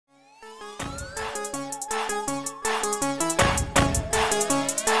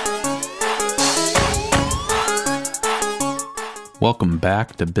Welcome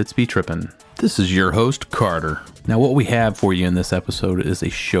back to Bits Be Trippin'. This is your host, Carter. Now what we have for you in this episode is a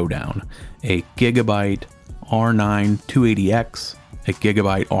Showdown, a Gigabyte R9 280X, a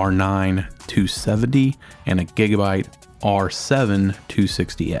Gigabyte R9 270, and a Gigabyte R7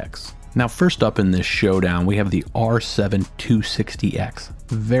 260X. Now first up in this Showdown, we have the R7 260X.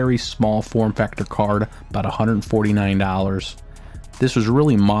 Very small form factor card, about $149. This was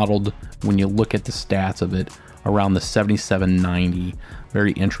really modeled, when you look at the stats of it, around the 7790,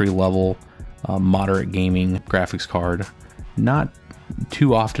 very entry level, moderate gaming graphics card. Not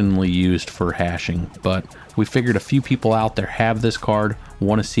too oftenly used for hashing, but we figured a few people out there have this card,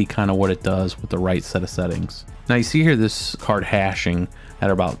 want to see kind of what it does with the right set of settings. Now you see here this card hashing at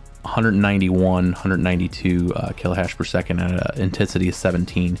about 191, 192 kilohash per second at an intensity of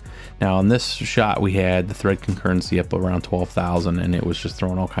 17. Now in this shot we had the thread concurrency up around 12,000 and it was just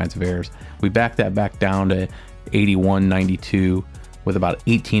throwing all kinds of errors. We backed that back down to 81, 92 with about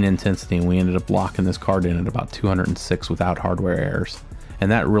 18 intensity, and we ended up locking this card in at about 206 without hardware errors.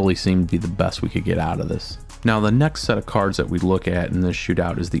 And that really seemed to be the best we could get out of this. Now the next set of cards that we look at in this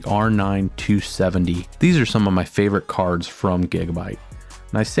shootout is the R9 270. These are some of my favorite cards from Gigabyte.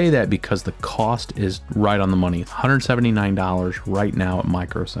 And I say that because the cost is right on the money. It's $179 right now at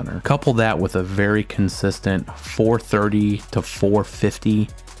Micro Center. Couple that with a very consistent 430 to 450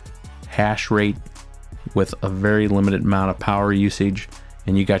 hash rate with a very limited amount of power usage,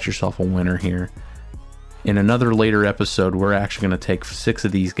 and you got yourself a winner here. In another later episode, we're actually going to take 6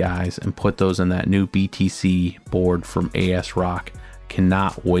 of these guys and put those in that new BTC board from ASRock.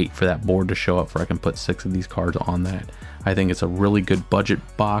 Cannot wait for that board to show up where I can put 6 of these cards on that. I think it's a really good budget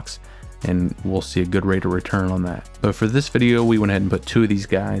box, and we'll see a good rate of return on that. But for this video, we went ahead and put 2 of these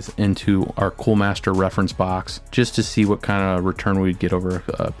guys into our Coolmaster reference box just to see what kind of return we'd get over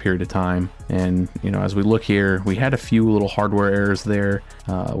a period of time. And you know, as we look here, we had a few little hardware errors there.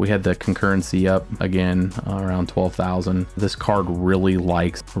 We had the concurrency up again around 12,000. This card really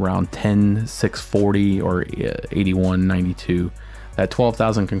likes around 10,640 or 8192. That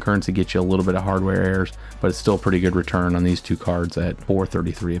 12,000 concurrency gets you a little bit of hardware errors, but it's still a pretty good return on these 2 cards at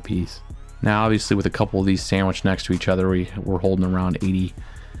 433 apiece. Now obviously with a couple of these sandwiched next to each other, we're holding around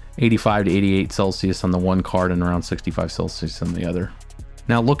 85 to 88 Celsius on the one card and around 65 Celsius on the other.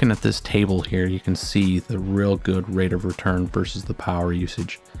 Now looking at this table here, you can see the real good rate of return versus the power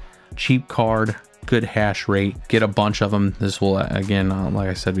usage. Cheap card, good hash rate, get a bunch of them. This will, again, like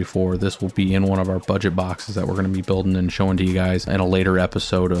I said before, this will be in one of our budget boxes that we're going to be building and showing to you guys in a later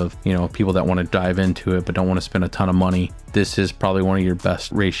episode of, you know, people that want to dive into it but don't want to spend a ton of money. This is probably one of your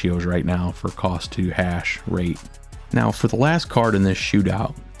best ratios right now for cost to hash rate. Now for the last card in this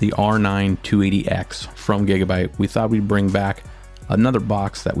shootout, the R9 280X from Gigabyte, we thought we'd bring back another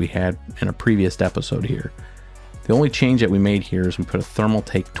box that we had in a previous episode here. The only change that we made here is we put a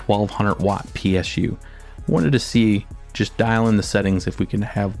Thermaltake 1200 watt PSU. Wanted to see, just dial in the settings if we can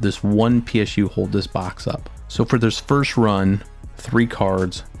have this one PSU hold this box up. So for this first run, 3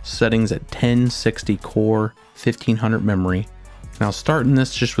 cards, settings at 1060 core, 1500 memory. Now starting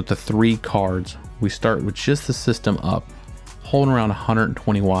this just with the 3 cards, we start with just the system up, holding around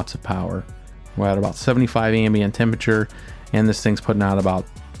 120 watts of power. We're at about 75 ambient temperature, and this thing's putting out about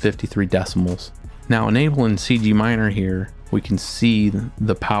 53 decimals. Now enabling CG Miner here, we can see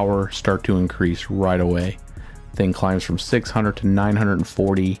the power start to increase right away. Thing climbs from 600 to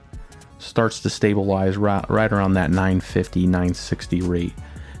 940, starts to stabilize right around that 950, 960 rate.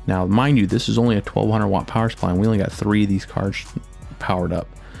 Now mind you, this is only a 1200 watt power supply, and we only got 3 of these cards powered up.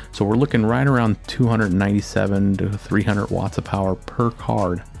 So we're looking right around 297 to 300 watts of power per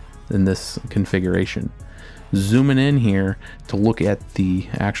card in this configuration. Zooming in here to look at the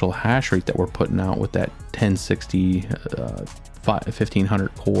actual hash rate that we're putting out with that 1060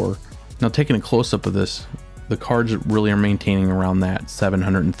 1500 core. Now taking a close-up of this, the cards really are maintaining around that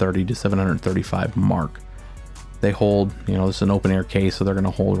 730 to 735 mark. They hold, you know, this is an open air case, so they're going to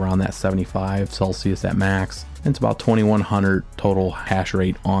hold around that 75 Celsius at max. It's about 2100 total hash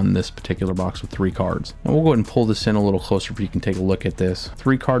rate on this particular box with 3 cards. And we'll go ahead and pull this in a little closer for you can take a look at this.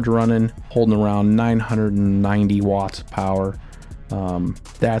 3 cards running, holding around 990 watts of power.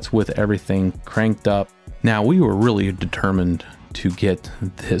 That's with everything cranked up. Now we were really determined to get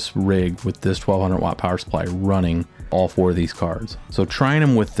this rig with this 1200 watt power supply running all 4 of these cards. So trying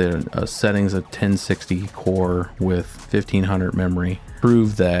them with the settings of 1060 core with 1500 memory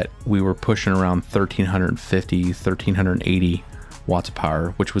proved that we were pushing around 1350, 1380 watts of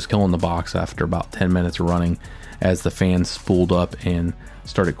power, which was killing the box after about 10 minutes of running as the fans spooled up and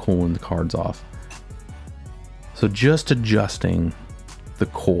started cooling the cards off. So just adjusting the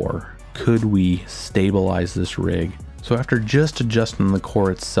core, could we stabilize this rig So after just adjusting the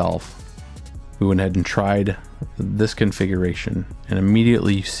core itself, we went ahead and tried this configuration, and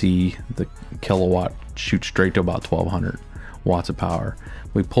immediately you see the kilowatt shoot straight to about 1200 watts of power.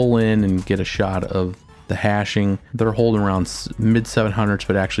 We pull in and get a shot of the hashing. They're holding around mid 700s,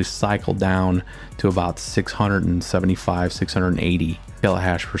 but actually cycle down to about 675, 680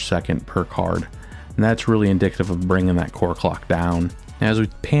 kilohash per second per card. And that's really indicative of bringing that core clock down. Now, as we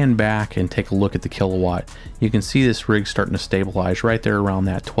pan back and take a look at the kilowatt, you can see this rig starting to stabilize right there around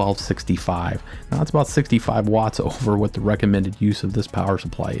that 1265. Now that's about 65 watts over what the recommended use of this power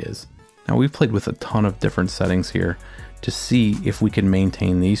supply is. Now we've played with a ton of different settings here to see if we can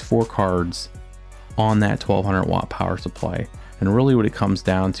maintain these 4 cards on that 1200 watt power supply. And really what it comes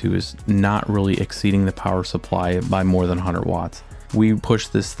down to is not really exceeding the power supply by more than 100 watts. We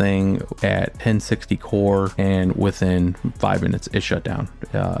pushed this thing at 1060 core, and within 5 minutes it shut down.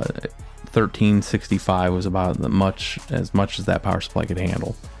 1365 was about as much as that power supply could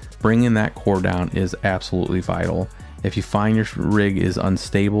handle. Bringing that core down is absolutely vital. If you find your rig is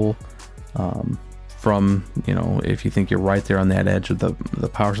unstable, if you think you're right there on that edge of the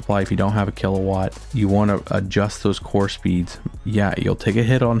power supply, if you don't have a kilowatt, you want to adjust those core speeds. Yeah, you'll take a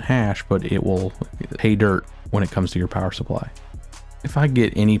hit on hash, but it will pay dirt when it comes to your power supply. If I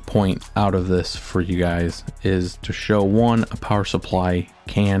get any point out of this for you guys, is to show one, a power supply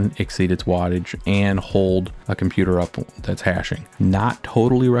can exceed its wattage and hold a computer up that's hashing. Not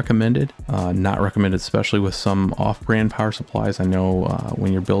totally recommended, not recommended especially with some off-brand power supplies. I know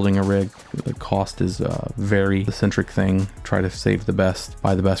when you're building a rig, the cost is a very eccentric thing. Try to save the best,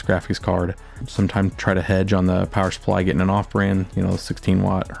 buy the best graphics card. Sometimes try to hedge on the power supply, getting an off-brand, 16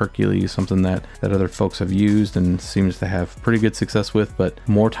 watt Hercules, something that other folks have used and seems to have pretty good success with. But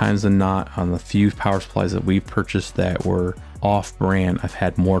more times than not, on the few power supplies that we purchased that were off-brand, I've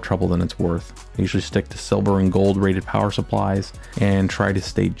had more trouble than it's worth. I usually stick to silver and gold rated power supplies and try to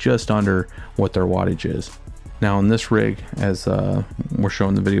stay just under what their wattage is. Now in this rig, as we're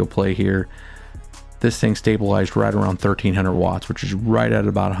showing the video play here, this thing stabilized right around 1300 watts, which is right at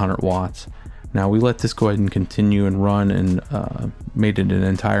about 100 watts. Now we let this go ahead and continue and run, and made it an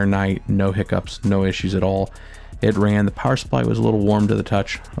entire night, no hiccups, no issues at all. It ran. The power supply was a little warm to the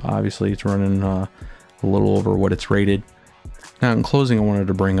touch. Obviously it's running a little over what it's rated. Now in closing, I wanted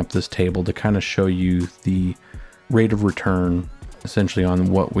to bring up this table to kind of show you the rate of return essentially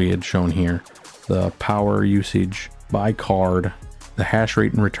on what we had shown here. The power usage by card, the hash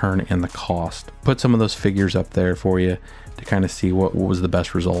rate in return, and the cost. Put some of those figures up there for you to kind of see what was the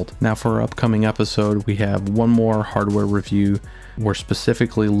best result. Now for our upcoming episode, we have one more hardware review. We're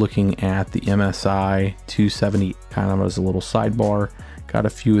specifically looking at the MSI 270 kind of as a little sidebar. Got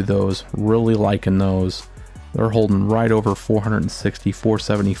a few of those, really liking those. They're holding right over 460,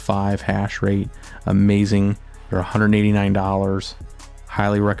 475 hash rate. Amazing. They're $189.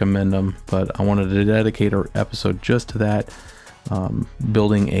 Highly recommend them, but I wanted to dedicate our episode just to that.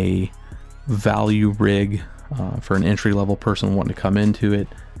 Building a value rig for an entry-level person wanting to come into it.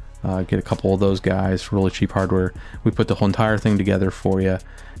 Get a couple of those guys, really cheap hardware. We put the whole entire thing together for you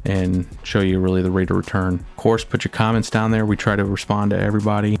and show you really the rate of return. Of course, put your comments down there. We try to respond to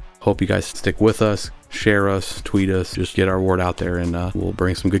everybody. Hope you guys stick with us, share us, tweet us, just get our word out there, and we'll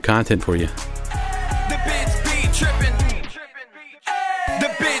bring some good content for you. The bits be trippin'.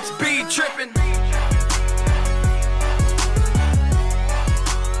 The bits be trippin'.